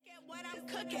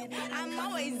cooking. I'm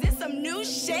always in some new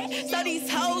shit, so these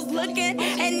hoes looking.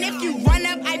 And if you run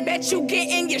up, I bet you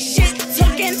getting your shit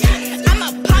taken. I'm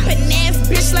a poppin' ass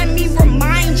bitch, let me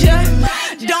remind ya.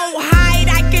 Don't hide,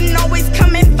 I can always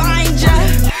come and find ya.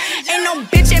 Ain't no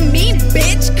bitch in me,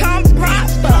 bitch, come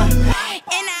proper.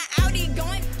 In a Audi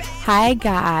going fast. Hi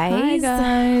guys. Hi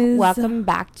guys. Welcome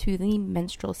back to the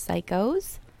Menstrual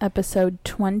Psychos. Episode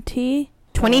 20.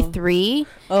 23.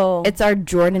 Oh. It's our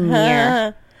Jordan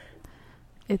year.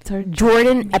 It's our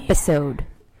Jordan episode.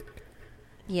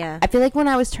 Yeah. I feel like when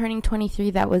I was turning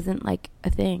 23, that wasn't like a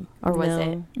thing. Or was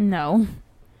it? No.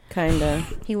 Kinda.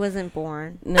 He wasn't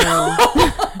born. No.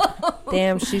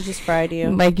 Damn, she just fried you.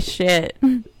 Like shit.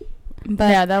 But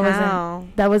yeah,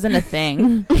 that wasn't a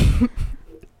thing.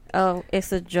 Oh,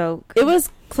 it's a joke. It was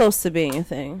close to being a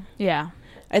thing. Yeah.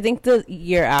 I think the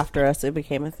year after us, it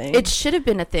became a thing. It should have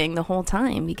been a thing the whole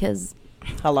time because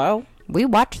Hello? we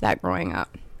watched that growing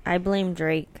up. I blame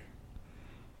Drake.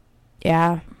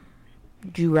 Yeah.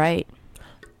 You right.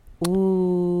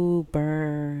 Ooh,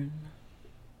 burn.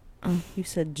 You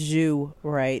said Jew,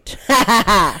 right?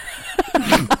 Gotta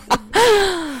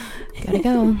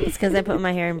go. It's because I put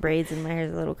my hair in braids and my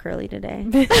hair's a little curly today.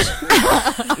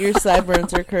 Your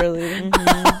sideburns are curly.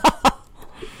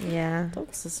 Mm-hmm. Yeah.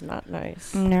 This is not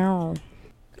nice. No.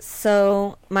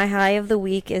 So my high of the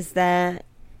week is that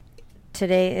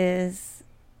today is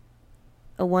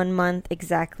a 1 month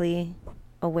exactly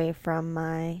away from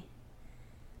my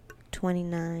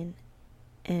 29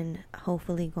 and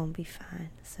hopefully gonna be fine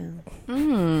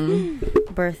soon.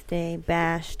 Birthday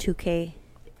bash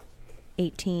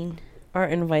 2K18. Our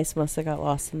invites must have got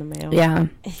lost in the mail. Yeah.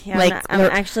 Yeah, Like, I'm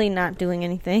actually not doing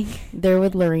anything. There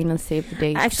with Lorena save the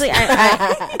date. Actually,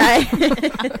 I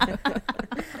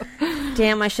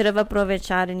damn, I should have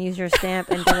aprovechado and used your stamp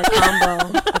and done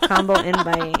a combo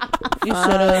invite. You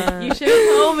should have. You should have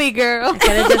told me, girl. I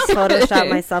could have just photoshopped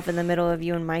myself in the middle of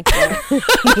you and Mike there.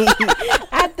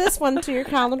 Add this one to your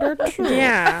calendar. True.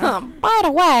 Yeah. By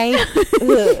the way.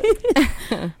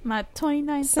 My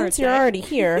 29th Since birthday. you're already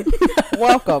here,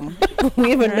 welcome. We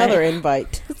have another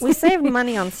invite. We saved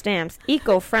money on stamps.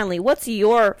 Eco-friendly. What's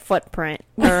your footprint?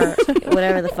 Or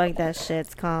whatever the fuck that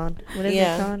shit's called. What is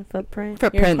it called? Footprint?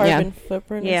 Your Footprint, carbon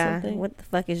footprint or Yeah. something? What the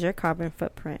fuck is your carbon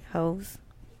footprint, hoes?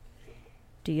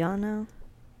 Do y'all know?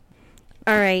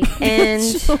 All right. And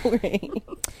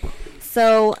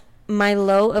so my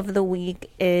low of the week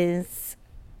is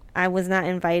I was not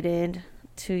invited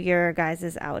to your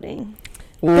guys' outing.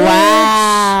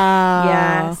 Wow.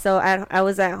 Yeah. So I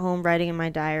was at home writing in my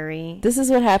diary. This is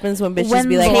what happens when bitches When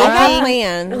be like, Laura- I got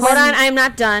plans. Hold on. I'm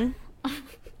not done.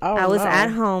 Oh, I was no.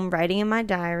 at home writing in my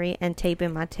diary and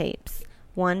taping my tapes.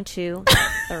 1, 2,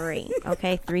 3.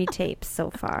 Okay, 3 tapes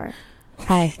so far.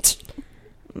 Hi.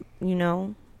 You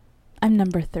know, I'm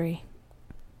number 3.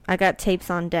 I got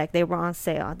tapes on deck. They were on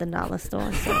sale at the dollar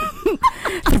store. So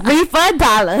 3 for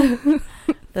 $1.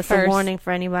 that's First. a warning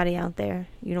for anybody out there.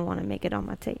 You don't want to make it on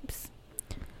my tapes.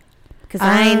 Because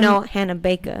I ain't no Hannah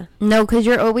Baker. No, because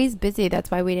you're always busy. That's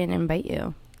why we didn't invite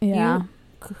you. Yeah.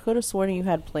 Could have sworn you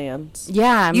had plans.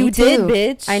 Yeah, You me did, too.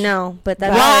 bitch. I know, but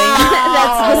that's Wow.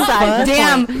 that's beside the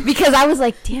Damn, point. because I was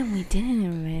like, damn, we didn't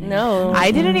invite her. No. I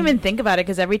didn't even think about it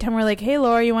because every time we're like, hey,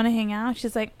 Laura, you want to hang out?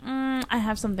 She's like, I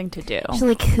have something to do. She's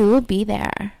like, who will be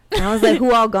there? I was like,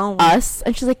 who all going? Us?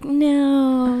 And she's like,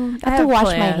 no, I have to have wash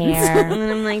plans. my And hair.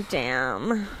 then I'm like,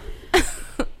 damn.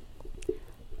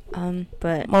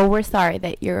 But Well, we're sorry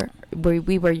that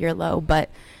we were your low, but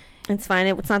it's fine.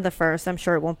 It's not the first. I'm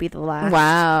sure it won't be the last.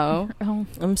 wow. Oh.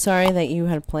 I'm sorry that you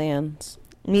had plans.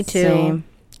 Me too. Same.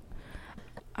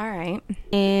 All right.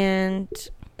 And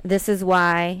this is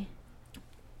why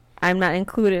I'm not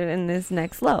included in this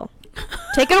next low.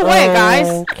 Take it away, guys.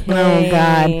 Okay. Oh,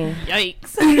 God.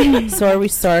 Yikes. So are we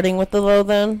starting with the low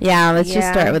then? Yeah, let's just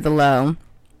Yeah. start with the low.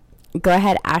 Go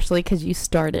ahead, Ashley, because you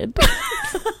started.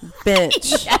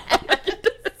 Bitch.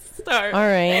 Start. All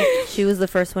right. She was the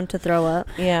first one to throw up.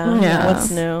 Yeah. Yeah.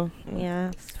 What's new?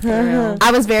 Yeah. For real.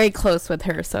 I was very close with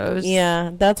her, so it was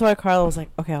Yeah. That's why Carla was like,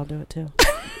 okay, I'll do it too.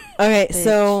 Okay. Bitch.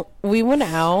 So we went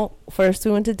out. First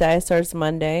we went to Diet Stars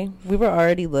Monday. We were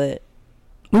already lit.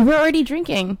 we were already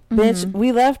drinking. Bitch,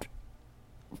 we left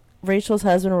Rachel's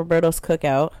husband Roberto's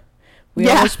cookout. We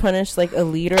Yeah. almost punished like a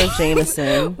liter of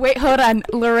Jameson. Wait, hold on.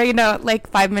 Lorena, like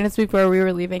 5 minutes before we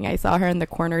were leaving, I saw her in the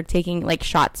corner taking like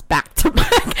shots back to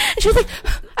back. And she was like,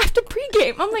 I have to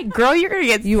pregame. I'm like, girl, you're going to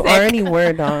get You sick. already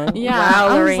were, Dawn. Yeah. Wow,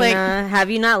 I was Lorena. like, Have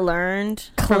you not learned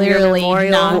from your Clearly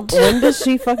memorial? not. When does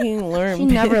she fucking learn? she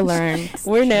never bitch? learns.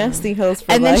 We're nasty hoes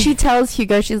for And then life. she tells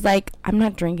Hugo, she's like, I'm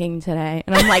not drinking today.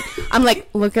 And I'm like,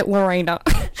 look at Lorena.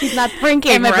 She's not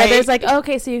drinking, And my right? brother's like,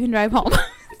 okay, so you can drive home.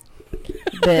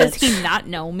 Does bitch. he not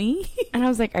know me? And I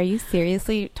was like, are you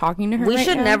seriously talking to her? We right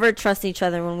should now? never trust each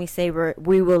other when we say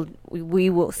we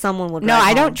will. Someone will. No, drive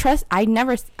I don't home. trust. I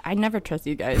never trust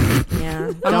you guys.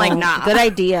 Yeah, I'm like, don't. nah. Good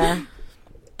idea.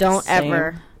 Don't Same.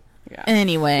 ever.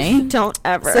 Anyway, Don't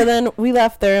ever. So then we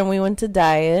left there and we went to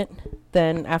Diet.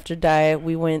 Then after Diet,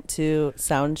 we went to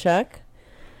sound check.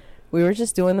 We were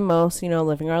just doing the most,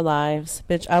 living our lives.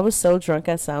 Bitch, I was so drunk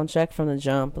at sound check from the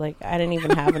jump. Like, I didn't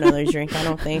even have another drink, I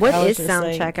don't think. What I was is just sound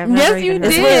like, check? I've never you even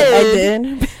It's heard what of I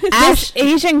it. did. Ash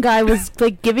Asian guy was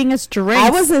like giving us drinks. I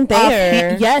wasn't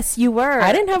there. Yes, you were.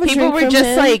 I didn't have a People drink were from just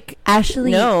him. like,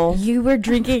 Ashley, No. you were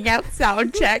drinking out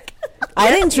sound check. I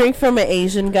didn't drink from an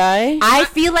Asian guy. I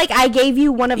feel like I gave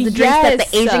you one of the drinks that the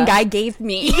Yes. Asian guy gave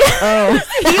me. Oh.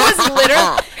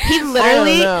 he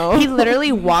was know. he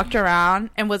literally walked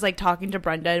around and was like talking to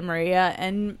Brenda and Maria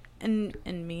and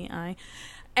me,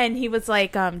 and he was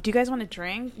like, do you guys want to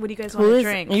drink? What do you guys want to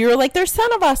drink? You were like, there's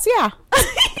 10 of us, yeah.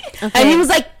 And he was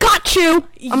like, got you.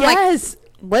 I'm like, yes.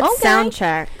 What's Okay. sound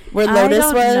check? Where I Lotus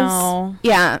don't was. know.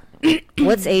 yeah.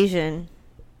 What's Asian?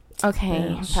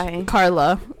 Okay. Okay.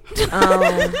 Carla.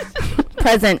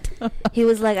 Present. He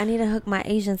was like, I need to hook my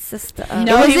Asian sister up.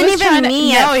 No, it wasn't even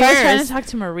me at he was trying to first. talk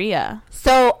to Maria.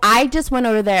 So I just went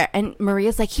over there, and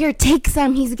Maria's like, "Here, take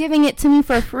some. He's giving it to me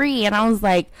for free." And I was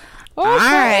like, "All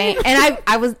right." And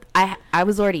I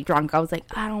was already drunk. I was like,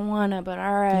 "I don't wanna," but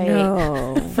all right,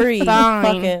 No. Free. Fine.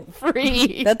 Fuck it.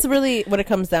 free. That's really what it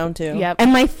comes down to. Yep.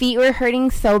 And my feet were hurting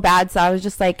so bad, so I was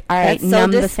just like, "All right, That's so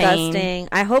numb the disgusting. pain."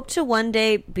 I hope to one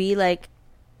day be like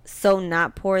so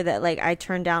not poor that like I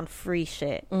turn down free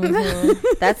shit.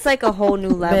 That's like a whole new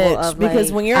level Bitch, of because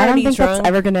like, when you're I don't already think drunk, that's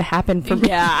ever gonna happen for me.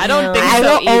 Yeah, I don't think I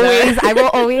so will either. I will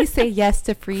always say yes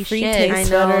to free Free shit.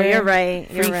 taste. I know better. you're right.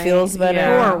 You're free right. feels better.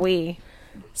 Yeah. Who are we?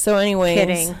 So anyways,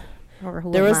 Kidding. Or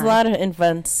who there am was I? a lot of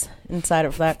events inside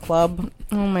of that club.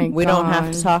 Oh my god. We don't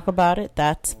have to talk about it.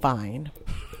 That's fine.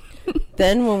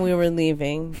 Then when we were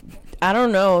leaving, I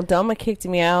don't know, Delma kicked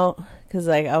me out because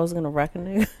like I was gonna wreck a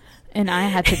nigga. And I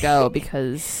had to go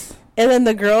because And then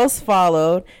the girls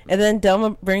followed, and then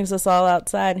Delma brings us all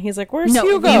outside, and he's like, "Where's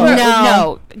Hugo?"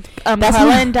 Carla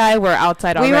and I were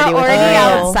outside We already. were with already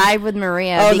her. outside with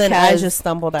Maria. Oh, because, then I just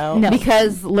stumbled out. No.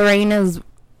 because Lorena's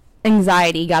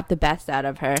anxiety got the best out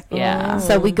of her. Yeah.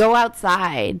 So we go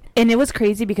outside. And it was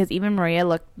crazy because even Maria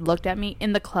looked at me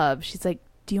in the club. She's like,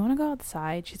 "Do you want to go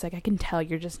outside?" She's like, "I can tell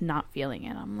you're just not feeling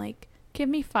it." I'm like, "Give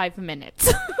me 5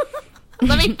 minutes.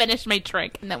 Let me finish my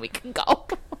drink and then we can go."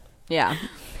 Yeah.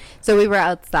 So we were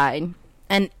outside.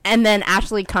 And then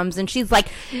Ashley comes and she's like,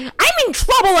 "I'm in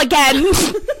trouble again."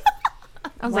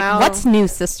 I was Wow. like, "What's new,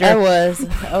 sister?" I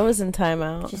was in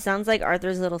timeout. She sounds like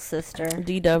Arthur's little sister.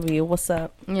 DW, what's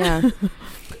up? Yeah.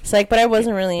 It's like, but I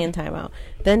wasn't really in timeout.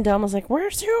 Then Dom was like,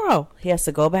 "Where's Hugo?" He has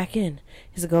to go back in.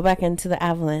 He has to go back into the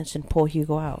avalanche and pull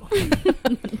Hugo out.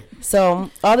 So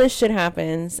all this shit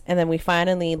happens, and then we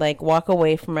finally like walk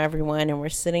away from everyone, and we're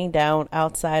sitting down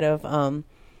outside of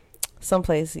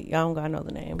someplace. Y'all don't gotta know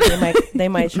the name. They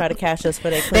might try to catch us for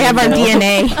they clean They have our bill.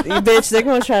 DNA. Bitch, they're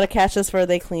gonna try to catch us for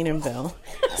they clean and bill.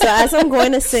 So as I'm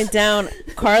going to sit down,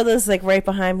 Carla's like right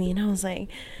behind me, and I was like,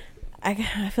 I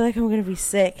feel like I'm gonna be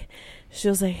sick. She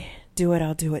was like, "Do it,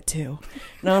 I'll do it too."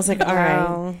 And I was like, "All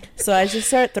Wow. right." So I just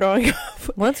start throwing up,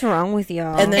 What's wrong with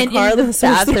y'all? and then And Carla in the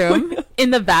starts bathroom, throwing-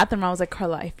 in the bathroom, I was like,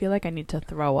 "Carla, I feel like I need to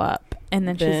throw up." And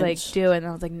then she's like, Bitch. "Do it." And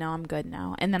I was like, "No, I'm good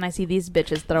now." And then I see these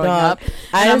bitches throwing Dog. up.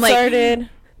 I And I'm like- started.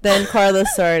 Then Carla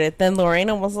started. Then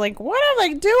Lorena was like, "What am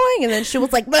I doing?" And then she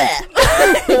was like, "Bleh."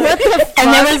 What the fuck?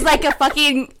 And there was like a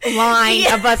fucking line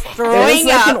of us It was throwing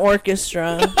like an up.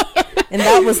 orchestra, and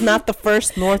that was not the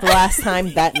first nor the last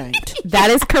time that night. That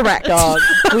is correct. Dog,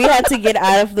 we had to get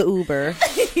out of the Uber.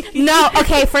 No,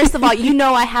 okay, first of all, you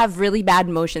know I have really bad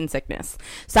motion sickness.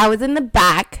 So I was in the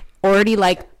back, already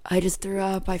like, I just threw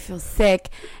up, I feel sick.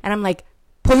 And I'm like,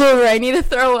 pull over, I need to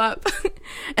throw up.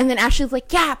 And then Ashley's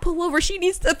like, yeah, pull over, she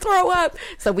needs to throw up.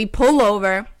 So we pull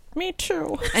over, Me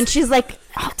too. and she's like,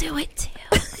 I'll do it too.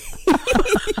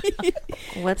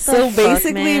 what the So fuck,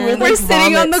 basically, man? we're We're like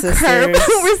sitting on the vomit curb.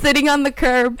 sisters. We're sitting on the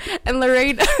curb, and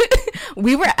Lorraine,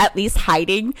 we were at least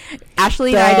hiding.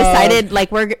 Ashley and I Dog. decided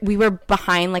like we were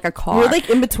behind like a car. We were like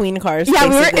in between cars. yeah,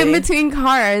 we were basically. in between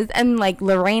cars, and like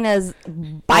Lorena's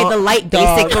by the light,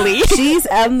 Dog. basically. She's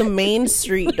on the main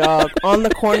street, dog, on the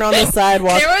corner on the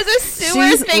sidewalk. There was a sewer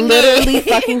She's thingy. literally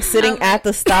fucking sitting at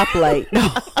the stoplight.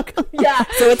 Yeah.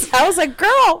 So I was like,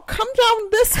 "Girl, come down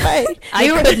this way." I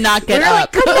could not We get were like,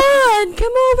 up. come on,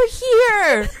 come over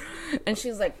here. And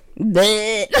she's like,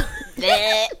 bleh.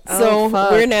 So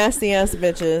fuck. we're nasty ass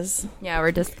bitches. Yeah,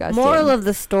 we're disgusting. Moral of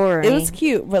the story. It was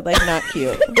cute, but like not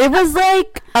cute. It was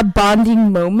like a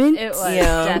bonding moment. It was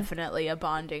Yeah. definitely a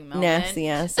bonding moment. Nasty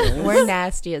asses. We're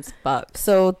nasty as fuck.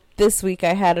 So this week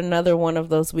I had another one of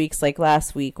those weeks like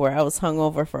last week where I was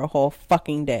hungover for a whole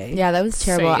fucking day. Yeah, that was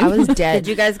terrible. Same. I was dead. Did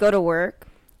you guys go to work?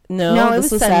 No, it this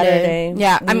was was Sunday. Saturday.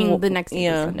 Yeah, I mean, the next day was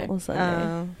yeah, Sunday. it was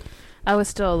Sunday. I was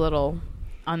still a little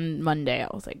on Monday. I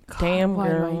was like, God, Damn, why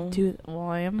girl. do I do? Well,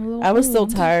 I am a little. I was still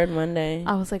old. tired Monday.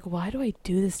 I was like, why do I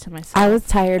do this to myself? I was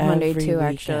tired Monday Every too,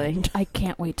 weekend. actually. I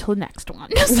can't wait till next one.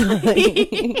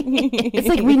 It's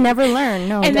like we never learn.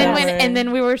 No, and then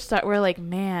Never. we we're like,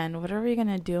 man, what are we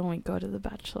gonna do when we go to the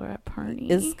bachelorette party?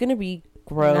 It's gonna be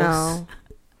gross.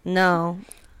 No.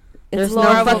 It's There's no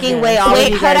horrible. fucking way all Wait,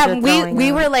 of you hold guys up. are We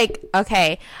throwing were up. like,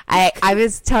 okay. I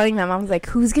was telling them, I was like,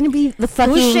 who's gonna be the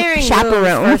fucking Who's sharing chaperone?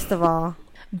 rooms, first of all?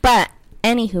 But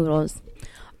any hoodles,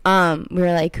 we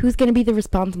were like, who's gonna be the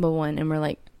responsible one? And we're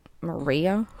like,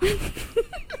 Maria,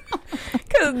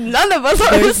 because none of us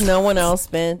There's no one else,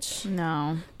 bitch.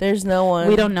 no, There's no one.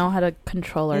 we don't know how to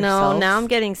control ourselves. No, now I'm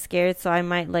getting scared, so I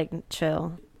might like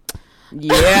chill.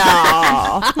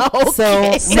 Yeah.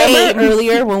 So Same. remember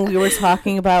earlier when we were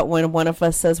talking about when one of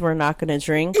us says we're not gonna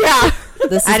drink? Yeah.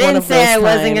 This is I one didn't of say I those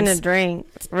wasn't times. gonna drink.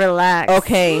 Relax.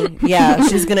 Okay, yeah,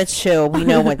 she's gonna chill. We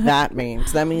know what that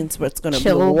means. That means it's gonna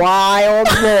Chill. be wild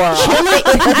Laura.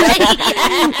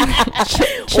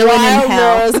 Chilling in Wild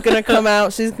hell. Laura's gonna come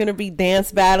out. She's gonna be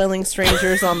dance battling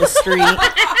strangers on the street.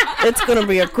 It's gonna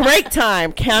be a great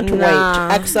time. Can't Nah.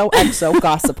 wait. XOXO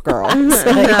Gossip Girl.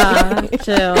 Nah,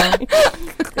 chill.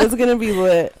 It's gonna be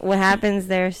lit. What happens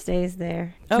there stays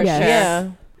there. Oh For sure. yeah.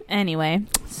 Anyway,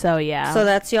 so yeah. So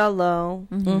that's y'all low,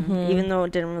 Mm-hmm. even though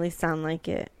it didn't really sound like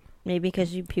it. Maybe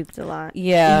because you puked a lot.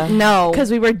 Yeah. No,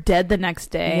 because we were dead the next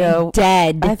day. Yo,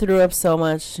 dead. I threw up so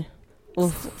much.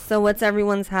 So what's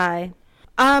everyone's high?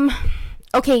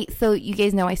 Okay, so you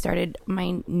guys know I started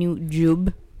my new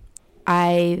job.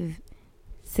 I've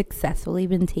successfully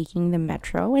been taking the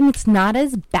metro, and it's not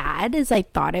as bad as I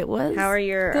thought it was. How are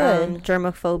your Good.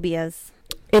 germophobias?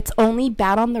 It's only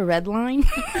bad on the red line.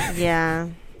 Yeah.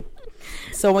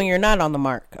 So when you're not on the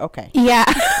mark, okay. Yeah.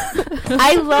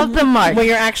 I love the mark. When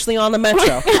you're actually on the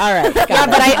metro, all right. Got Yeah, it.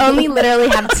 but I only literally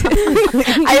have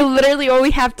to. I literally only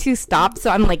have 2 stops,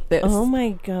 so I'm like this. Oh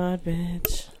my god,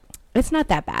 bitch! It's not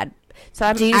that bad. So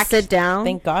I'm. Do you sit down?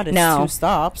 Thank God it's No. 2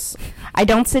 stops. I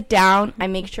don't sit down. I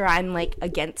make sure I'm like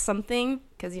against something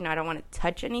because I don't want to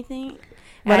touch anything.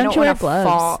 Why And I don't you wear wanna gloves?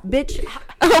 fall. Bitch?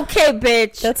 Okay,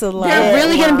 bitch. That's a lot. They're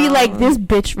really gonna be Wow. like, this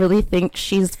bitch really thinks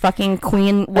she's fucking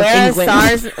queen Wear a of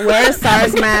England. wear a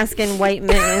SARS mask and white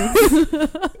mittens.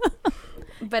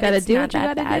 But Gotta it's do not what you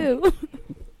that gotta bad. do.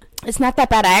 It's not that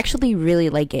bad. I actually really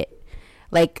like it.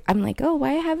 Like, I'm like, oh,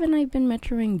 why haven't I been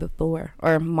metroing before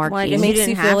or marking? Well, I It guess you makes you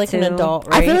didn't feel have like an to. adult,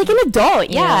 I right? feel like an adult.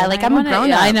 Yeah, like I'm a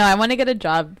grown up. I know. I want to get a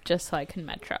job just so I can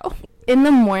metro. In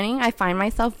the morning, I find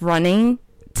myself running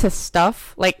to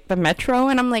stuff like the metro,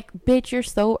 and I'm like, bitch, you're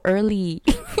so early.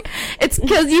 It's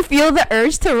because you feel the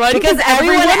urge to run because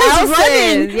everyone else is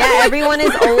running. Yeah, everyone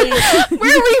is always.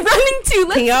 Where are we running to?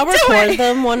 Let's Can y'all do record it.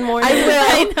 them one morning?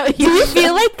 I will. Do you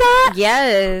feel like that?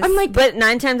 Yes. I'm like- but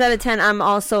 9 times out of 10, I'm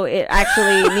also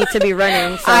actually need to be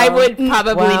running. So. I would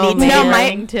probably Wow, need to man. No, be my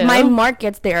running too. my mark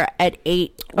gets there at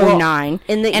 8 or Well, 9,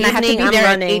 in the and I have to be evening, I'm there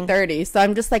running. at 8:30. So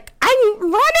I'm just like, I'm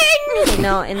running.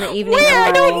 No, in the evening. Where? I'm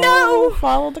I don't running. know.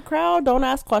 Follow the crowd. Don't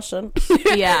ask questions.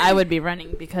 yeah, I would be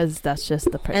running because that's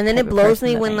just the. And then type it of blows person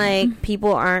me that when I am. like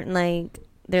people aren't like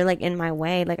they're like in my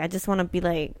way. Like I just want to be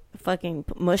like fucking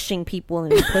mushing people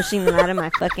and pushing them out of my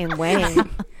fucking way.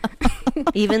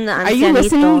 Even the Are you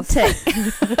listening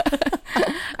ancianitos.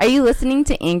 to? Are you listening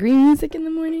to angry music in the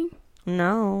morning?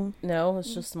 No. No,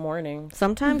 it's just morning.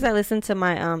 Sometimes I listen to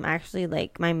my actually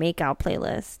like my makeout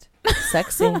playlist.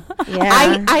 Sexy.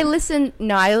 Yeah. I listen.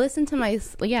 No, I listen to my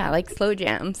like slow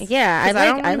jams. yeah, I 'Cause I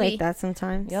don't like I wanna like be- that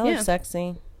sometimes. Y'all Yeah. are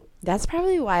sexy. That's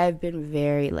probably why I've been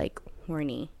very like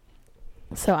horny.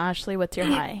 So Ashley, what's your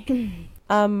high?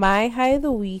 My high of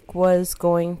the week was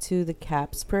going to the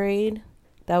Caps parade.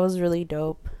 That was really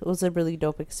dope. It was a really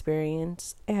dope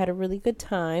experience. I had a really good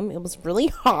time. It was really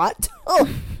hot. Oh,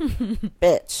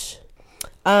 bitch.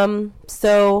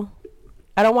 So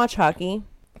I don't watch hockey.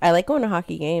 I like going to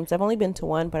hockey games. I've only been to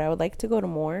one, but I would like to go to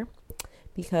more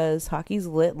because hockey's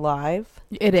lit live.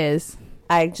 It is.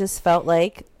 I just felt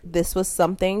like this was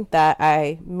something that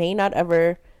I may not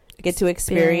ever get to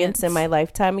experience in my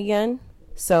lifetime again.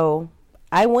 So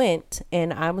I went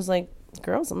and I was like,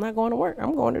 girls, I'm not going to work.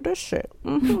 I'm going to this shit.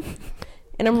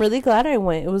 And I'm really glad I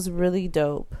went. It was really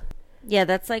dope. Yeah,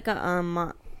 that's like a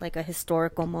like a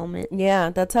historical moment. Yeah,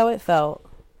 that's how it felt.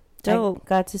 Dope. I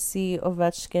got to see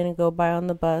Ovechkin go by on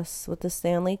the bus with the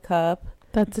Stanley Cup.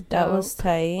 That's dope. That was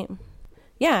tight.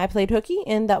 Yeah, I played hooky,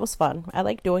 and that was fun. I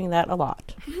like doing that a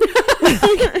lot.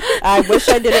 I wish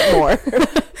I did it more.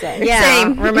 Sorry. Yeah.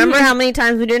 Same. Remember how many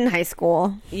times we did in high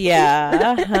school?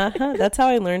 Yeah. That's how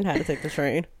I learned how to take the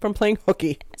train, from playing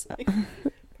hooky. So,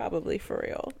 probably for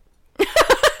real.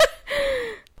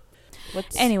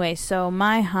 Anyway, so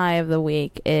my high of the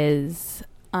week is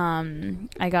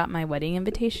I got my wedding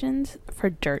invitations for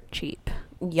dirt cheap.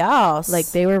 Yes. Like,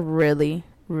 they were really,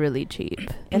 really cheap.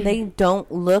 And they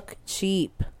don't look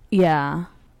cheap. Yeah.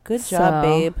 Good job,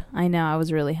 babe. I know. I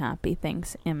was really happy.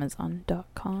 Thanks,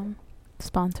 Amazon.com.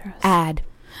 Sponsor us. Ad.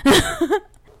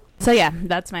 So, yeah,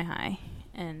 that's my high.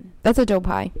 And, That's a dope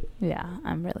high. yeah,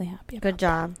 I'm really happy about Good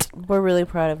job. We're really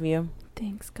proud of you. that.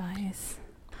 Thanks, guys.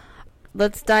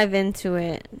 Let's dive into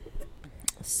it.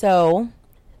 So,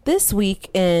 this week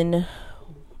in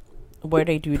Where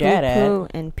They Do That At. Poo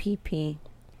and pee pee.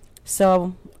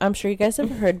 So, I'm sure you guys have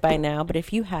heard by now, but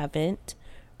if you haven't,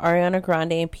 Ariana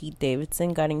Grande and Pete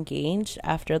Davidson got engaged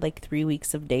after like 3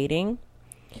 weeks of dating.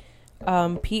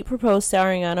 Pete proposed to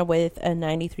Ariana with a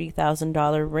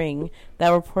 $93,000 ring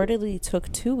that reportedly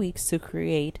took 2 weeks to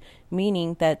create,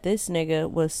 meaning that this nigga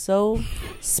was so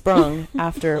sprung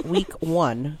after week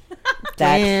 1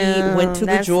 that Damn, he went to the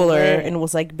that's jeweler lit. and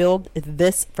was like, build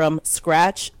this from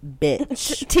scratch,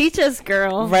 bitch. Teach us,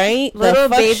 girl. Right? Little The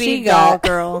fuck baby she doll got?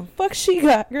 girl. Fuck she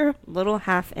got, girl. Little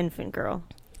half infant girl.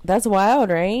 That's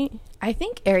wild, right? I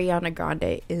think Ariana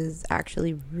Grande is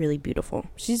actually really beautiful.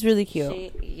 She's really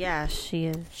cute. She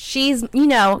is. She's, you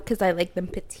know, because I like them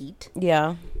petite.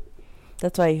 Yeah.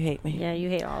 That's why you hate me. Yeah, you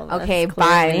hate all of us. Okay,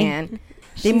 bye, clearly. man.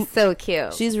 She's so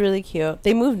cute. She's really cute.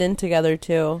 They moved in together,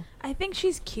 too. I think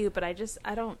she's cute, but I don't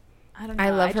know. I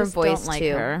love her just voice don't like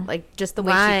too. her. Like just the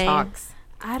way Why? she talks.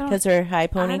 I don't. Because her high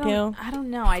ponytail. I don't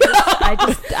know.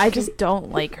 I just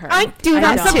don't like her. do I'm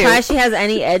that don't. too. surprised she has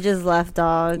any edges left,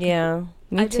 dog. Yeah.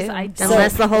 Me I just- too. I don't.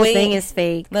 Unless the whole wait, thing is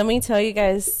fake. Let me tell you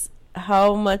guys,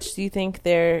 how much do you think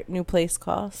their new place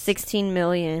costs? 16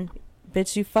 million.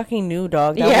 Bitch, you fucking knew,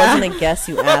 dog. That Yeah. wasn't a guess,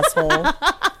 you asshole.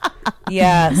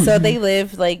 Yeah, so they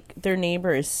live, like, their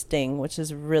neighbor is Sting, which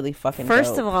is really fucking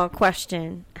First dope. of all,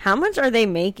 question: how much are they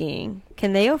making?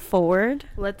 Can they afford?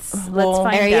 Let's Well,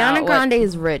 find Ariana out. Grande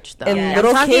is rich though. And Yeah, I'm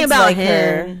little talking kids about like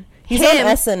her. him. He's Him.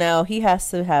 on SNL. He has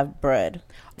to have bread.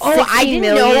 Oh, I 16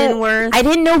 didn't million know. worth. I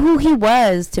didn't know who he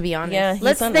was, to be honest. Yeah, he's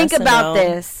Let's on think about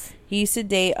SNL. this. He used to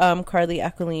date Carly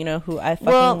Aquilino, who I fucking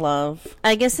Well, love.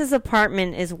 I guess his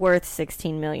apartment is worth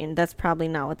 16 million. That's probably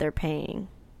not what they're paying.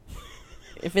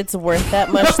 If it's worth that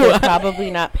much, they're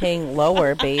probably not paying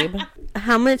lower, babe.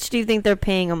 How much do you think they're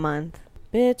paying a month?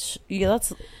 Bitch, yeah, let's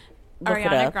look it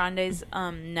Ariana up. Grande's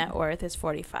net worth is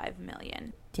 $45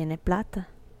 million. Tiene plata.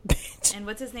 Bitch. And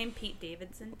what's his name? Pete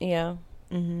Davidson. Yeah,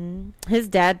 His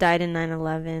dad died in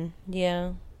 9/11.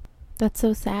 yeah, That's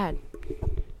so sad.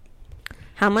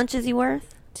 How much is he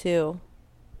worth? 2.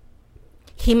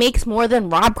 He makes more than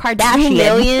Rob 2 Kardashian.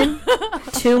 million?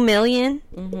 2 million?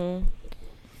 Mm-hmm.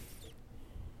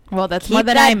 Well, that's Keep more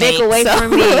than that I dick make. away so-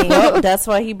 from me. Well, that's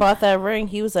why he bought that ring.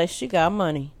 He was like, she got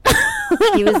money.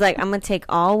 He was like, I'm going to take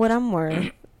all what I'm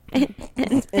worth and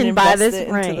And buy invest this it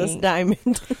ring. into this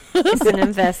diamond. It's an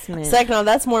investment. It's like, no,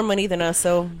 that's more money than us,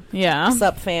 so Yeah. what's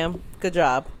up, fam? Good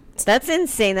job. That's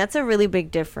insane. That's a really big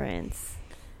difference.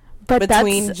 But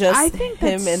Between that's, just I think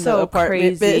him that's and so the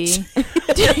apartment, crazy.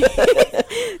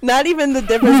 bitch. Not even the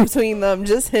difference between them,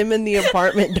 just him and the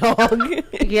apartment, dog.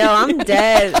 Yo, I'm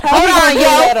dead. How Hold we on, gonna get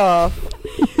yo. that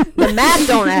off? The math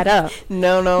don't add up.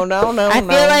 No. I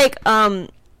feel like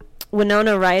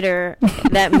Winona Ryder,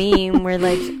 that meme where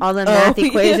like all the math yeah.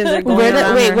 equations are going Where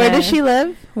around her where head. does she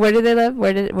live? Where do they live? Where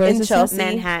In is Chelsea.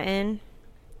 Manhattan.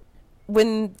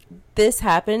 When this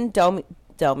happened, Delma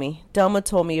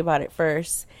told me about it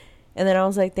first. And then I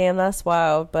was like, damn, that's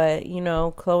wild. But, you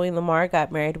know, Chloe and Lamar got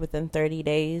married within 30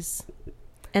 days.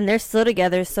 And they're still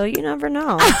together, so you never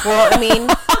know. Well, I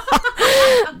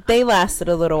mean, they lasted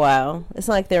a little while. It's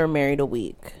not like they were married a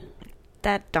week.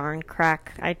 That darn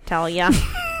crack, I tell ya.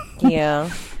 Yeah.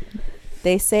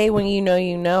 They say when you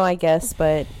know, I guess,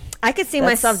 but I could see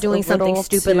That's myself doing a something little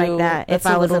stupid like too- that if that's a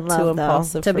I was little in too love, though.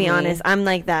 impulsive To for be me. honest, I'm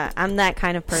like that. I'm that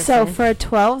kind of person. So for a Yeah,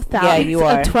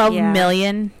 $12 Yeah.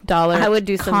 million I would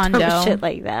do some condo dumb shit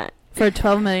like that. for a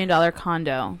 $12 million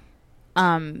condo,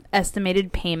 estimated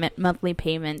monthly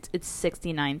payment, it's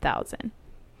 $69,000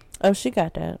 oh, she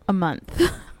got that. a month.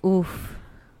 Oof.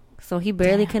 So he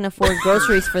barely can afford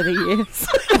groceries for the years.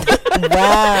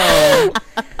 Wow.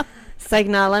 It's like,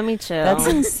 nah, let me chill. That's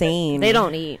insane. They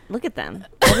don't eat. Look at them.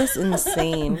 That is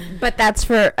insane. But that's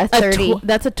for a 30.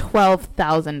 That's a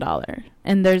 $12,000,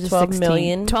 and there's a 12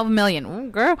 million? 12 million. Ooh,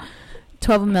 girl,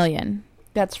 12 million.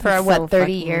 That's for That's what, so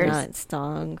 30 fucking years? nuts,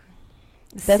 dog.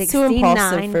 That's too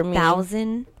impulsive for me.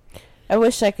 69,000? I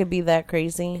wish I could be that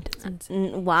crazy.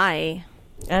 Why?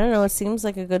 I don't know. It seems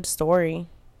like a good story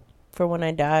for when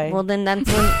I die. Well, then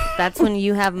that's when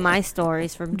you have my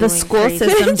stories from The doing school crazy,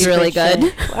 system's stupid really good.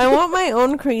 shit. I want my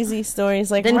own crazy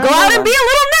stories. Like, Then my go out and mama- be a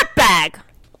little nutbag.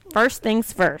 First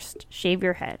things first, shave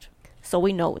your head so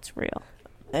we know it's real.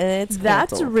 It's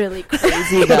That's canceled. really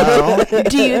crazy, though.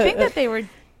 Do you think that they were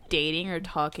dating or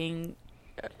talking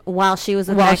While she was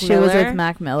with while Mac she Miller? was with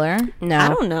Mac Miller? No. I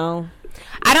don't know.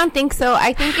 I don't think so.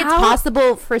 I think it's How-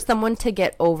 possible for someone to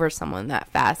get over someone that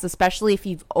fast, especially if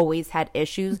you've always had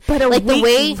issues. But a like the week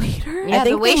way, later? yeah, I the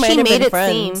think way they might she have made been it seem,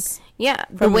 friends yeah,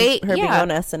 the from way, her being yeah, on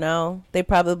SNL. They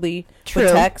probably True.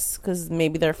 would text because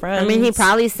maybe they're friends. I mean, he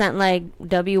probably sent like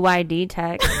WYD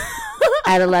text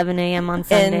at 11 a.m. on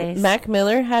Sundays. And Mac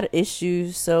Miller had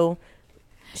issues, so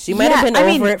she might have Yeah, been I over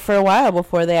mean- it for a while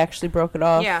before they actually broke it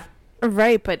off. yeah.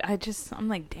 Right, but I'm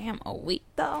like, damn, a week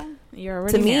though? You're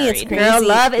already To me, married. it's crazy. Girl,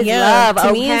 love is love,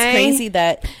 To me, it's okay? crazy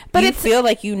that But you it's- feel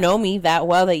like you know me that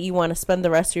well that you want to spend the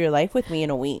rest of your life with me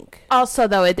in a week. Also,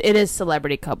 though, it is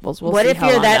celebrity couples. We'll what see if how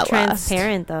you're long that lasts.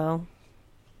 transparent though?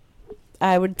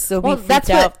 I would still be Well, freaked that's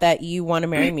out what- that you want to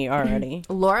marry me already.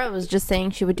 Laura was just saying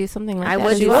she would do something like I that.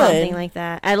 would She do would. something like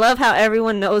that. I love how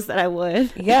everyone knows that I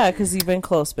would. Yeah, because you've been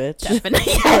close, bitch.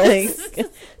 Definitely.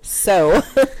 Like, so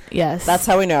Yes. that's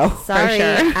how we know. Sorry,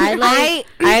 sure.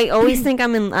 I always think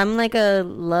I'm like a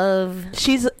love,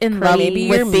 She's in love Maybe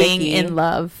you're with being Mickey. in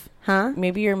love. huh?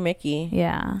 Maybe you're Mickey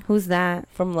Yeah. Who's that?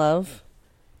 from Love.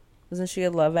 Isn't she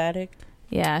a love addict?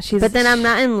 Yeah. She's. But then I'm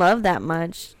not in love that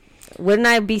much. Wouldn't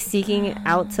I be seeking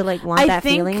out to like want I that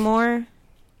think- feeling more?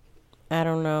 I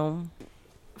don't know.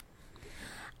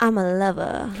 I'm a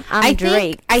lover. I'm I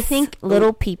Drake. think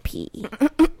Little PP.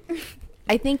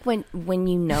 I think when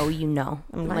you know, you know.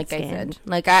 I'm Like I light-skinned. said,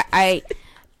 like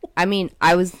I mean,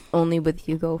 I was only with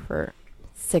Hugo for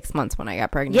 6 months when I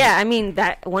got pregnant. Yeah, I mean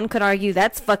that one could argue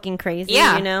that's fucking crazy.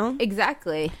 yeah, you know.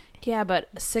 exactly. Yeah, but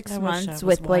 6 I wish I months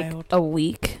was with like wild. a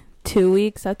week, 2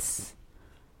 weeks. That's.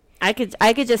 I could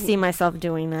just see myself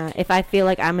doing that if I feel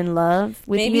like I'm in love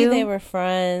with Maybe you. they were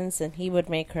friends and he would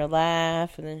make her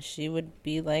laugh and then she would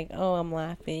be like, oh, I'm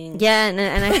laughing. Yeah, and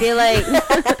I feel like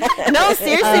no,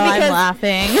 seriously, I'm because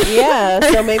laughing. Yeah,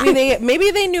 so maybe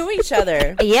they knew each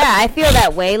other. yeah, I feel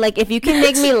that way. Like if you can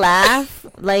make me laugh,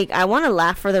 like I want to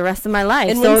laugh for the rest of my life.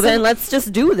 And So when's then the- let's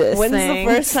just do this. When's thing.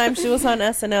 the first time she was on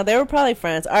SNL? They were probably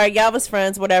friends. All right, y'all was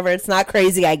friends, whatever. It's not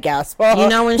crazy, I guess. You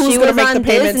know, when Who's she gonna was make on the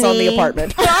payments on the Disney-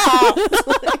 apartment?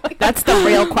 That's the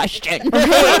real question.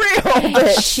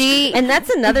 She and that's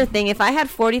another thing. If I had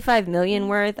 45 million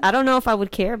worth, I don't know if I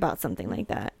would care about something like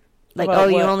that. Like, About oh,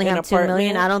 you what, only an have 2 million.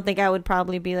 apartment? I don't think I would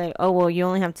probably be like, oh, well, you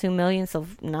only have 2 million, so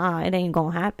nah, it ain't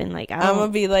gonna happen. Like, I I'm don't.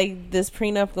 gonna be like, this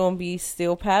prenup gonna be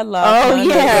steel padlock. Oh honey.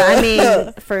 yeah, I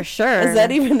mean, for sure. Is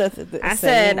that even a I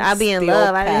said I'll be in steel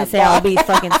love. I didn't say I'll be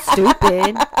fucking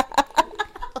stupid.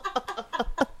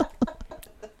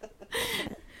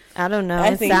 I don't know. I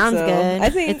It think sounds so. good. I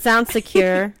think- it sounds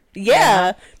secure.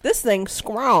 Yeah, this thing's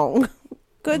strong.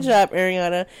 Good job,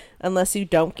 Ariana. Unless you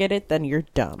don't get it, then you're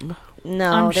dumb.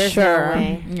 No, I'm there's sure. no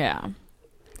way. Yeah.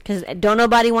 Because don't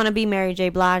nobody want to be Mary J.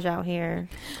 Blige out here.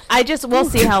 We'll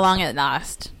see how long it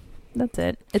lasts. That's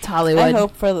it. It's Hollywood. I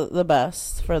hope for the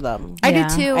best for them. I Yeah,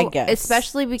 do too, I guess.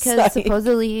 especially because Sorry.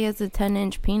 supposedly he has a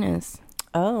 10-inch penis.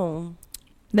 Oh,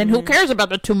 Then who cares about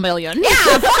the 2 million? Yeah,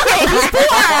 okay, he's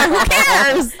poor. Who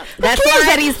cares? That's cares why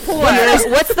that he's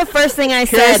poor? What's the first thing I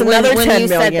said when another you 10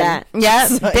 said million. that? Yeah,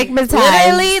 Sorry. stigmatized.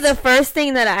 Literally, the first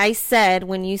thing that I said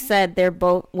when you said they're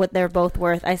both what they're both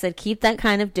worth, I said, keep that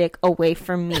kind of dick away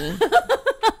from me.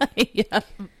 Yeah.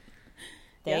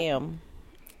 damn.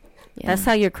 Yeah. That's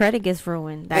how your credit gets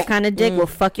ruined. That kind of dick will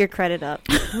fuck your credit up.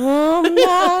 Oh,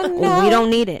 no. We don't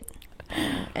need it.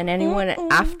 And anyone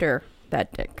after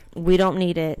that dick. We don't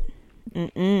need it.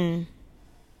 Mm-mm.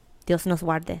 Dios nos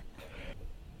guarde.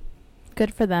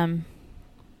 Good for them.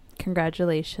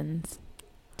 Congratulations.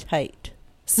 Tight.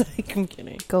 Like, I'm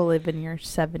kidding. Go live in your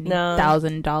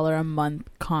 $70,000 a month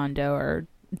condo, or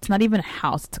it's not even a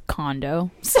house; it's a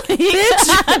condo.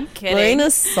 Bitch, I'm kidding.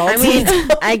 Lorena's salty. I mean,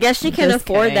 I guess she can Just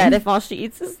afford kidding. that if all she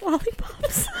eats is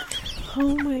lollipops.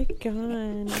 oh my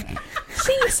god.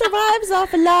 She survives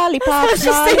off of lollipops. That's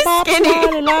why she stays Lollipops,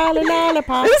 skinny.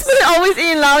 lollipops. This bitch always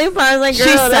eating lollipops. Like, girl,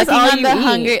 She's that's sucking all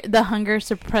on you the eat. hunger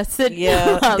suppressant. Yeah,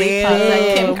 lollipops damn.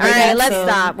 that Kim All We right, got let's some.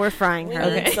 stop. We're frying We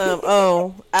her. need some.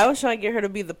 Oh, I was trying to get her to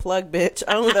be the plug bitch.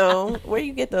 I don't know. Where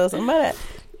you get those? I'm about to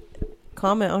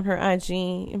comment on her IG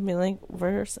and be like,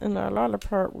 verse in our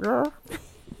Lollipop, girl.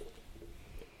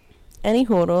 Any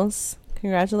hoodles.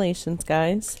 Congratulations,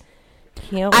 guys.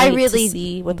 Can't I wait really to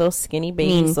see what those skinny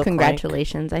babies look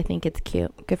congratulations. I think it's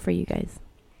cute. Good for you guys.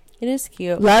 like. It is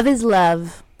cute. Love is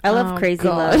love. I love Oh, crazy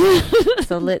God. love.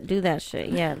 So do that shit.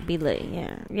 Yeah, be lit.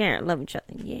 Yeah, love each other.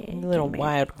 Yeah, Little get married.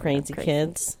 wild, crazy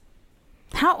kids.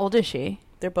 How old is she?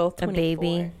 They're both A 24.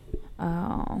 baby.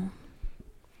 Oh.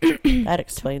 That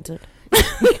explains it.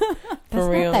 For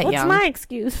real. that What's young. my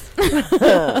excuse?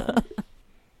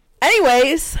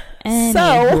 Anyways, Any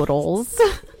so noodles.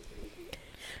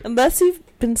 unless you've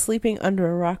been sleeping under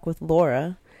a rock with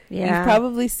Laura, Yeah, you've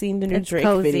probably seen the new It's Drake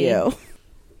cozy. video.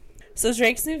 So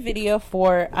Drake's new video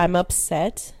for I'm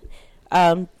Upset.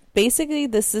 Basically,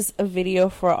 this is a video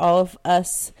for all of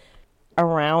us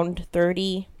around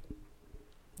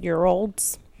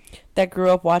 30-year-olds that grew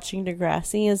up watching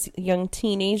Degrassi as young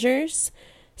teenagers.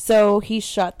 So he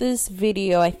shot this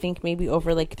video, I think maybe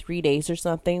over like 3 days or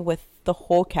something, with the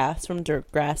whole cast from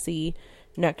Degrassi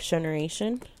Next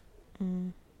Generation.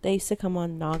 They used to come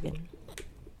on Noggin.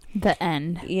 The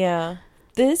end. Yeah.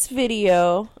 This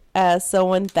video, as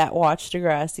someone that watched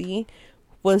Degrassi,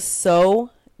 was so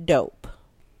dope.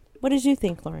 What did you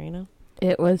think, Lorena?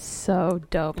 It was so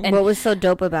dope. And what was so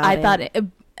dope about I it? thought it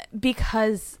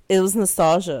because It was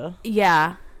nostalgia.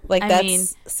 yeah. Like, I that's mean-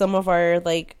 some of our,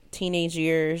 like, teenage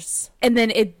years. And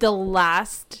then the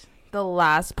last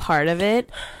part of it,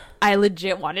 I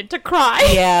legit wanted to cry.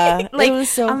 Yeah. Like, it was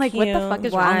so I'm like, what the cute. fuck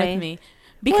is wrong Why? with me?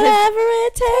 Because Whatever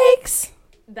it takes,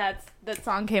 that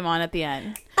song came on at the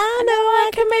end. I know I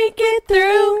can make it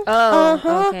through. Oh,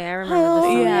 Uh-huh. okay, I remember this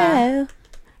song. Yeah.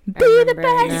 I Be the remember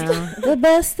it best. now. The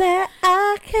best that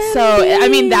I can So be. I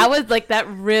mean, that was like that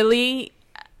really.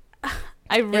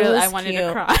 I was wanted cute.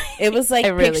 to cry. It was like I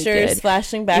really pictures did.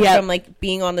 flashing back Yep. from like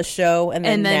being on the show and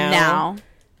then now.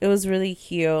 It was really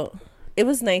cute. It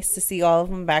was nice to see all of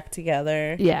them back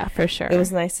together. Yeah, for sure. It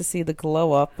was nice to see the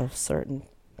glow up of certain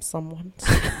someone.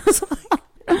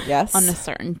 Yes. on a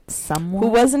certain someone. Who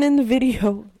wasn't in the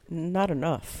video? Not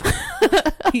enough.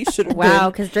 He should have Wow,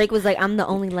 been. because Drake was like, I'm the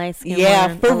only light skin Yeah,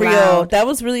 one for real. allowed. That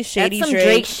was really shady, That's some Drake.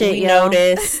 Drake shit, we yo.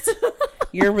 noticed.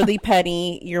 You're really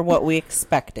petty. You're what we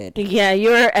expected. Yeah,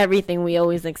 you're everything we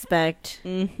always expect.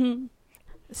 Mm-hmm.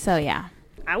 So yeah,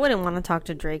 I wouldn't want to talk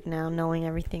to Drake now, knowing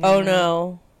everything. Oh, I know.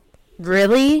 no.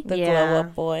 Really? The Yeah. glow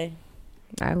up boy.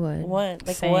 I would. What?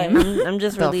 Like Same. what? I'm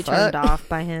just The really turned fuck? off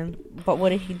by him. But what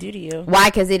did he do to you? Why?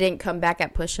 Because he didn't come back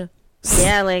at Pusha.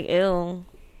 Yeah, like, ew.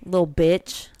 Little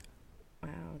bitch. Wow,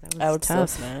 that was I would tough.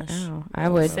 so smash. Oh, I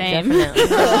would Same.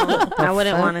 definitely. I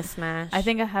wouldn't fuck? want to smash. I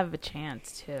think I have a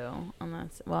chance too,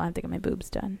 unless I have to get my boobs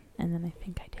done, and then I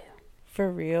think I do.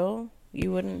 For real?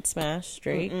 You wouldn't smash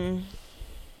Drake? Mm-mm.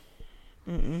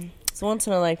 Mm-mm. It's once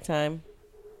in a lifetime.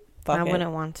 Fuck I it.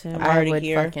 wouldn't want to. I'm I already would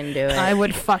here. fucking do it. I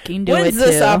would fucking do When's it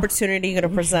this too. opportunity going to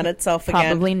present itself again?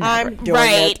 Probably never. I'm doing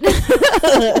Right.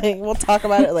 it. We'll talk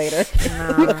about it later.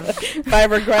 Nah. If I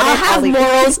regret I'll it, have leave.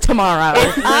 morals tomorrow.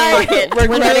 I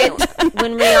regret it.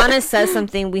 When Rihanna says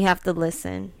something, we have to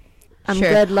listen. I'm Sure.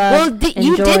 good, love. Well,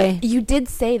 enjoy. you did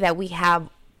say that we have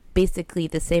basically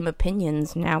the same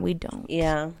opinions. Now we don't.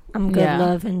 Yeah. I'm good, Yeah.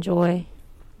 love, enjoy.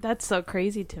 That's so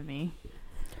crazy to me.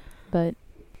 But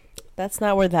That's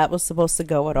not where that was supposed to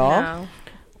go at all. No.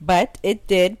 But it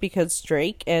did because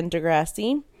Drake and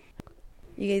Degrassi.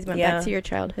 You guys went Yeah. back to your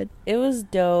childhood It was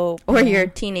dope. or your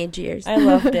teenage years. I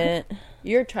loved it.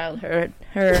 Your childhood,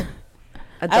 her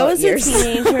adult I was years. a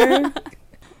teenager.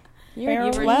 you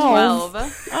were 12.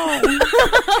 12.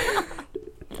 Oh.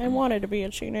 I wanted to be a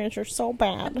teenager so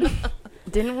bad.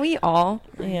 Didn't we all?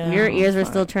 Yeah. Your ears were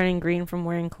still turning green from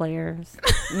wearing Claire's.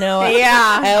 No,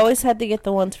 I always had to get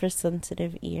the ones for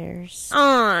sensitive ears.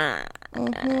 Aw,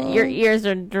 Mhm. your ears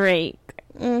are Drake.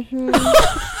 Mm-hmm.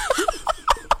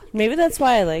 Maybe that's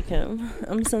why I like him.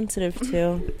 I'm sensitive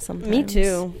too. Sometimes. Me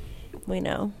too. We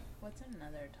know. What's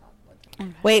another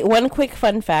topic? Wait, one quick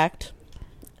fun fact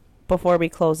before we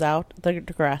close out the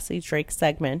Degrassi Drake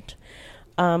segment.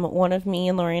 One of me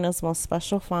and Lorena's most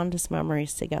special, fondest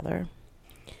memories together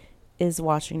is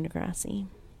watching Degrassi.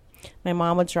 My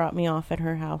mom would drop me off at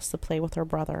her house to play with her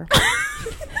brother.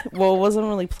 Well, it wasn't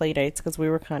really play dates because we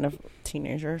were kind of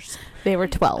teenagers. They were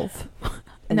 12.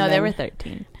 And No, they then were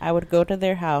 13. I would go to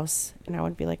their house and I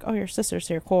would be like, "Oh, your sister's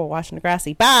here. Cool. Watching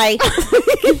Degrassi. Bye."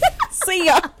 See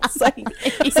ya.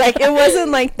 It's like it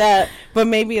wasn't like that, but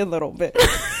maybe a little bit.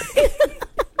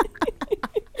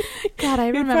 God, I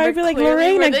You'd remember. probably be like, clearly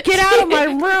where "Lorena, the get out of my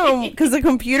room," because the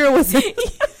computer was.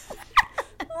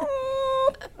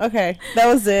 Okay, that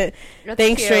was it. That's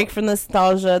Thanks, cute. Drake, for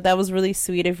nostalgia. That was really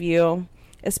sweet of you.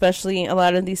 especially a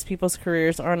lot of these people's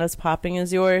careers aren't as popping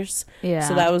as yours. Yeah.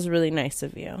 So that was really nice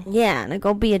of you. Yeah, now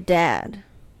go be a dad.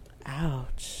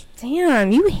 Ouch.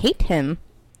 Damn, you hate him.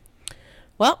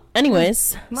 Well,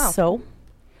 anyways, Wow. so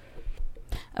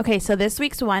Okay, so this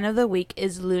week's wine of the week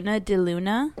is Luna de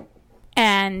Luna.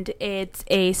 And it's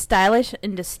a stylish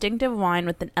and distinctive wine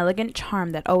with an elegant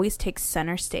charm that always takes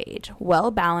center stage,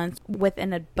 well balanced with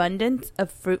an abundance of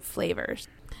fruit flavors.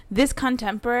 This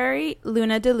contemporary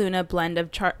Luna de Luna blend of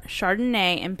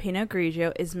Chardonnay and Pinot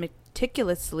Grigio is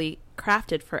meticulously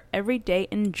crafted for everyday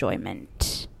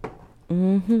enjoyment.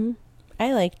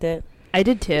 I liked it. I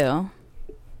did too.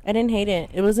 I didn't hate it.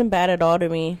 It wasn't bad at all to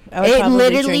me. I would It probably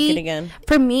literally- drink it again.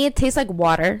 For me, it tastes like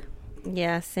water.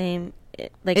 Yeah, same.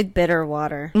 Bitter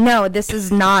water. No, this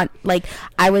is not like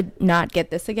I would not get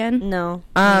this again. No. me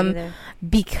Um, neither.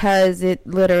 Because it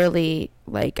literally,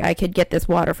 like, I could get this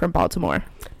water from Baltimore.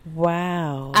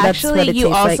 Wow. That's Actually, what it you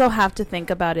tastes also like. have to think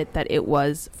about it that it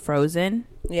was frozen.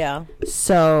 Yeah.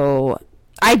 So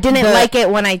I didn't The like it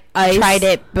when I ice- tried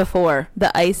it before.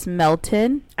 The ice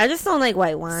melted. I just don't like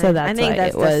white wine. So that's I think why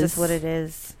that's it just was- what it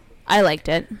is. I liked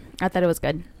it. I thought it was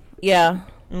good. Yeah.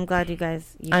 I'm glad you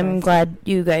guys. I'm glad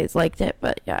you guys liked it,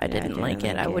 but yeah, I I didn't didn't like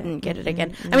it. like I it. wouldn't get it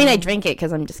again. Mm-mm, I mean, I no. drink it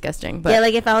because I'm disgusting. But Yeah,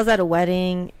 like if I was at a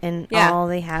wedding and Yeah. all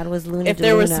they had was Luna If de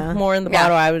there was Luna. more in the Yeah.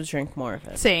 bottle, I would drink more of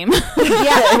it. Same. yeah,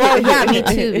 well, yeah, me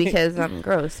too because I'm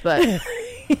gross. But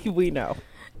We know.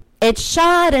 it's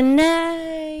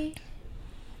Chardonnay.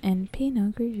 And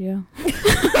Pinot Grigio.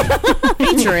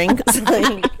 Featuring.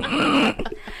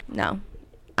 No,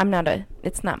 I'm not a.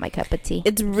 It's not my cup of tea.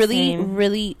 It's really, Same.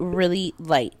 really, really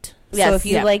light. So Yes, if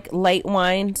you yeah. like light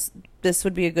wines, this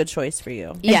would be a good choice for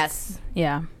you. Yes,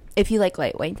 Yeah. if you like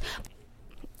lightweight.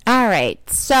 All right,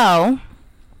 so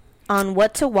On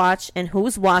what to watch and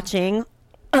who's watching.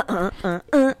 Theme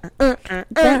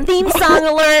song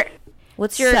alert.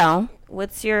 What's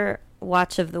your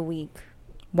watch of the week?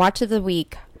 watch of the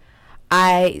week.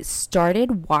 I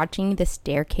started watching The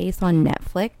Staircase on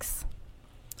Netflix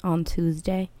on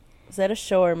Tuesday. Is that a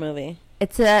show or movie?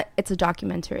 It's a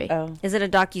documentary. Oh. Is it a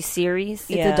docu-series? It's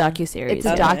Yeah. a docuseries. It's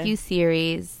a Okay.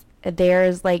 docu-series.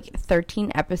 There's like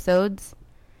 13 episodes.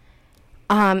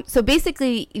 So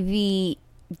basically the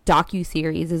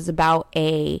docu-series is about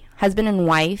a husband and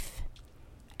wife,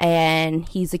 and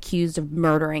he's accused of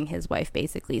murdering his wife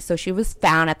basically. So she was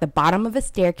found at the bottom of a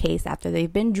staircase after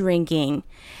they've been drinking,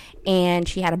 and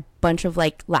she had a bunch of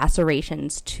like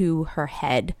lacerations to her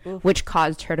head, which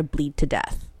caused her to bleed to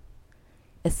death,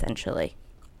 essentially.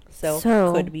 So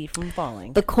could be from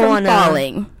falling. The From corner.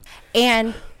 falling.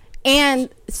 And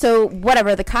so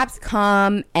whatever, the cops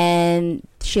come and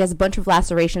she has a bunch of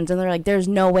lacerations, and they're like, there's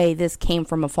no way this came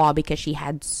from a fall because she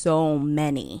had so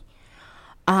many.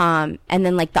 And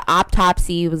then like the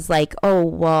autopsy was like, oh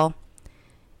well,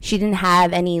 she didn't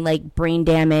have any like brain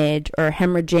damage or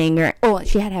hemorrhaging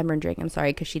she had hemorrhaging, I'm sorry,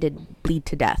 because she did bleed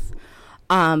to death.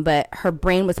 But her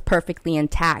brain was perfectly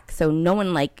intact, so no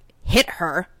one like hit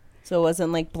her. So it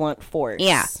wasn't like blunt force.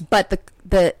 Yeah, but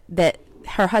the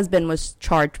her husband was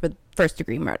charged with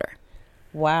first-degree murder.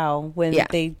 Wow. When Yeah.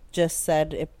 they just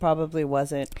said it probably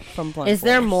wasn't from blunt Is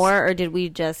there force. more, or did we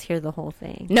just hear the whole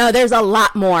thing? No, there's a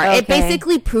lot more. It Okay.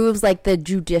 basically proves like the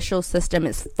judicial system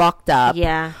is fucked up.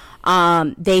 Yeah.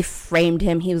 They framed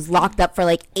him. He was locked up for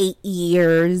like 8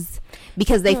 years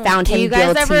because they found him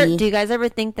guilty. Do you guys ever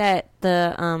think that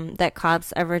that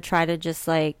cops ever try to just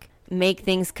like make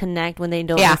things connect when they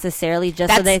don't Yeah. necessarily,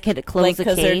 just so That's- they could close Like the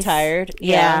because case? they're tired.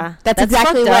 Yeah. That's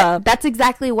exactly fucked what up. that's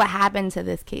exactly what happened to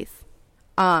this case.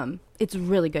 It's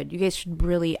really good. You guys should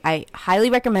really. I highly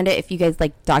recommend it if you guys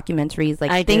like documentaries,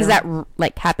 like I things do. that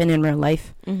like happen in real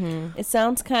life. Mm-hmm. It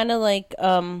sounds kind of like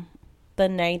The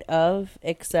Night of,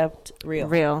 except real.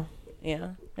 Real.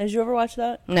 Yeah. Did you ever watch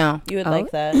that? No, You would Oh.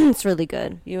 like that. It's really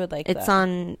good. You would like It's that.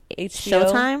 on HBO?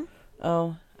 Showtime.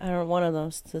 Oh, I don't. One of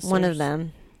those sisters. One of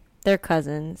them. They're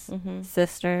cousins, Mm-hmm.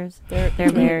 sisters. They're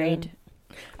They're married.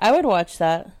 I would watch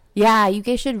that. Yeah, you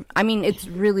guys should. I mean, it's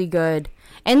really good,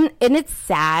 and it's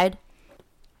sad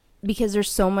because there's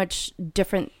so much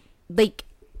different. Like,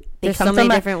 they There's come so many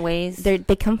from different ways. They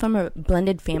come from a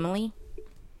blended family,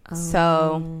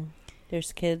 so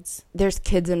There's kids. there's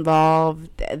kids involved.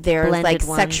 There's Blended like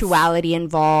ones. sexuality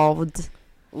involved.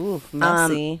 Ooh,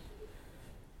 messy.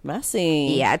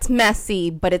 Messy. Yeah, it's messy,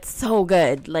 but it's so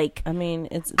good. Like, I mean,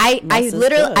 it's. I mess is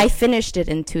literally good. I finished it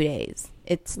in 2 days.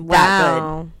 It's that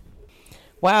Wow.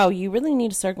 Wow, you really need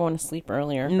to start going to sleep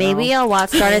earlier. Maybe girl. I'll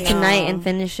start it I tonight know. and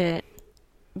finish it.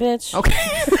 Bitch. Okay.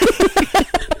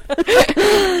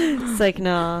 It's like,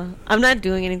 no, I'm not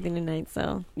doing anything tonight,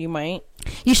 so. You might.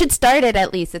 You should start it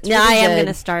at least. It's Yeah, really I am good. going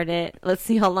to start it. Let's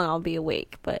see how long I'll be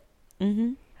awake, but.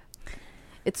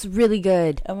 It's really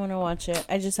good. I want to watch it.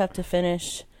 I just have to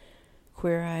finish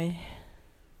Queer Eye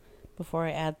before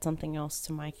I add something else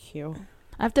to my queue.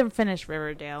 I have to finish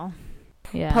Riverdale.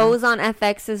 Yeah. Pose on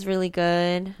FX is really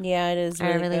good. Yeah, it is.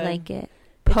 I really good. like it. It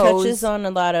Pose. touches on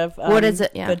a lot of What is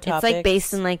it? Yeah. good It's topics. like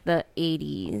based in like the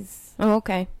 80s. Oh,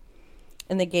 okay.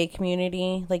 in the gay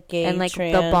community, like gay and like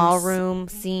trans, the ballroom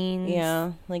scenes.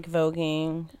 Yeah, like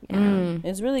voguing. Yeah.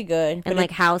 It's really good. And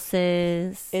like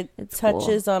houses. It cool.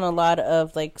 touches on a lot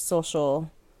of like social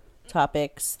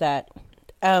topics that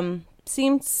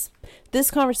seems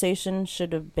this conversation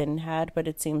should have been had, but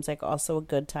it seems like also a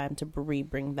good time to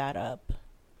bring that up.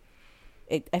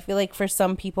 I feel like for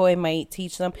some people it might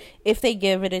teach them, if they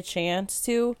give it a chance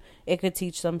to, it could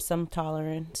teach them some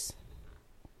tolerance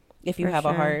if you For have a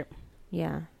sure. heart.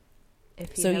 Yeah.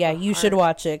 So yeah, you should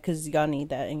watch it because y'all need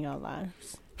that in your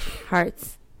lives.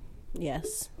 Hearts.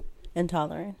 Yes, and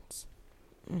tolerance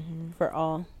for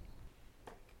all.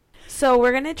 So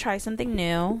we're going to try something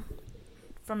new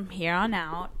from here on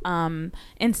out.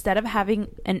 Instead of having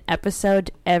an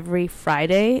episode every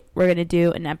Friday, we're going to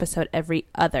do an episode every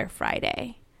other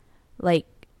Friday. Like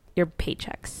your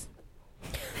paychecks.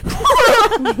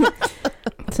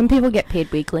 Some people get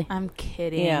paid weekly. I'm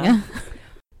kidding. Yeah.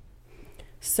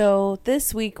 So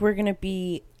this week we're going to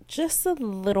be just a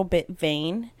little bit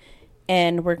vain,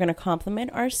 and we're going to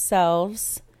compliment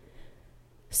ourselves.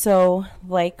 So,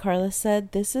 like Carla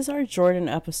said, this is our Jordan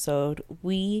episode.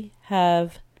 We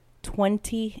have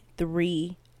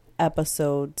 23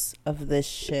 episodes of this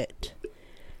shit.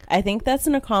 I think that's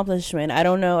an accomplishment. I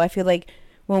don't know. I feel like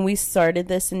when we started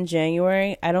this in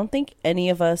January, I don't think any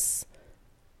of us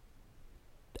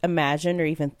imagined or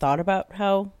even thought about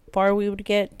how far we would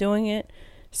get doing it.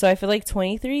 So I feel like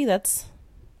 23, that's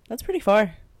pretty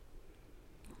far.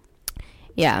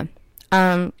 Yeah.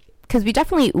 Because we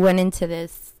definitely went into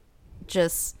this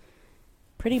just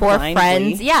Pretty four blindly.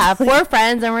 friends. Yeah, four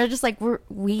friends, and we're just like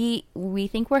we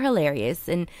think we're hilarious,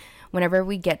 and whenever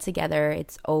we get together,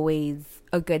 it's always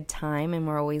a good time, and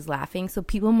we're always laughing. So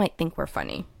people might think we're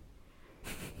funny,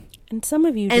 And some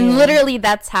of you and do. literally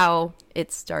that's how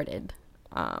it started.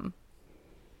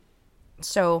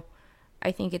 So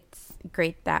I think it's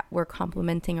great that we're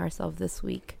complimenting ourselves this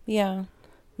week. Yeah.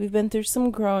 We've been through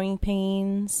some growing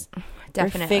pains.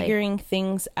 Definitely. We're figuring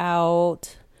things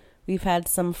out. We've had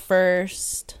some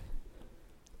first.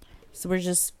 So we're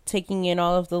just taking in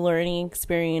all of the learning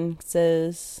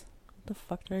experiences. What the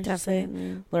fuck did I just say?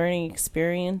 Definitely. Learning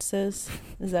experiences.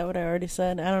 Is that what I already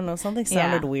said? I don't know. Something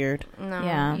sounded weird. No,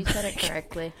 Yeah. you said it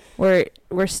correctly.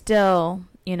 We're still,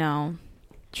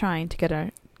 trying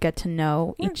to get to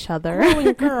know each other.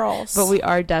 Growing girls. But we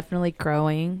are definitely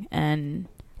growing, and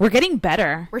we're getting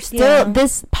better. We're still, Yeah.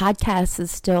 this podcast is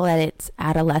still at its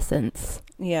adolescence.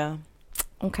 Yeah.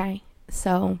 Okay.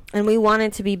 So, And we want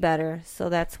it to be better, so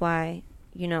that's why,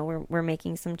 we're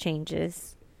making some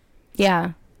changes.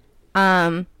 yeah.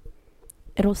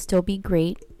 It'll still be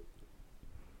great.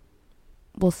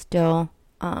 We'll still,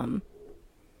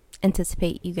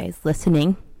 anticipate you guys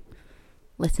listening.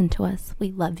 Listen to us.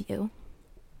 We love you.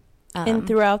 And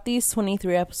throughout these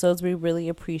 23 episodes, we really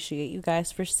appreciate you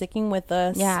guys for sticking with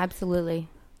us. Yeah, absolutely.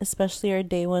 Especially our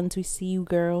day ones. We see you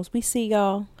girls. We see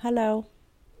y'all. Hello.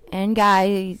 And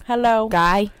guys, Hello.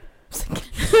 guy.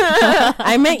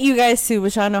 I met you guys too,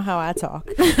 but y'all know how I talk.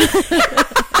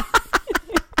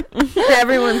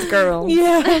 Everyone's girl.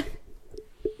 Yeah.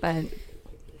 But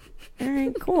All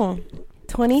right, cool.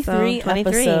 23 So,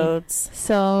 23. episodes.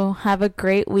 So have a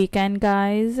great weekend,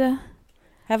 guys.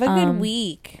 Have a good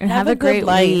week. And have a good great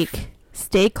life. week.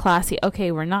 Stay classy.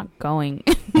 Okay, we're not going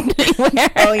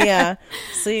Oh, yeah.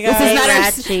 So you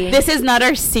guys. This is not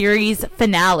our series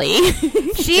finale. she's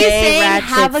Stay saying ratchet,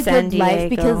 have a San good life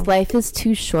Diego. because life is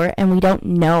too short and we don't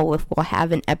know if we'll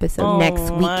have an episode next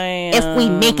week if we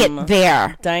make it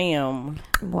there. Damn.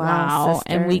 Wow.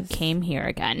 And we sisters. came here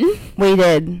again. We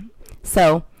did.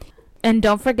 So, And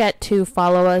don't forget to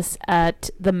follow us at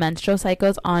The Menstrual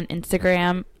Cycles on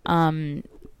Instagram.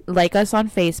 Like us on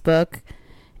Facebook.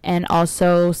 And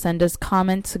also send us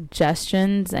comments,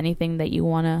 suggestions, anything that you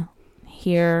want to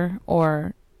hear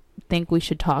or think we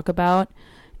should talk about.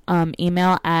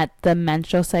 Email at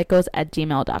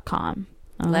themenstrualcycles@gmail.com.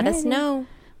 let us know.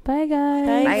 Bye,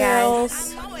 guys. Bye,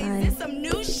 girls. I'm always in some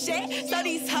new shit, so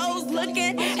these hoes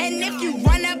looking. And if you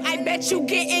run up, I bet you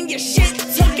getting your shit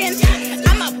taken.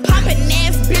 I'm a poppin'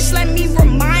 ass bitch, let me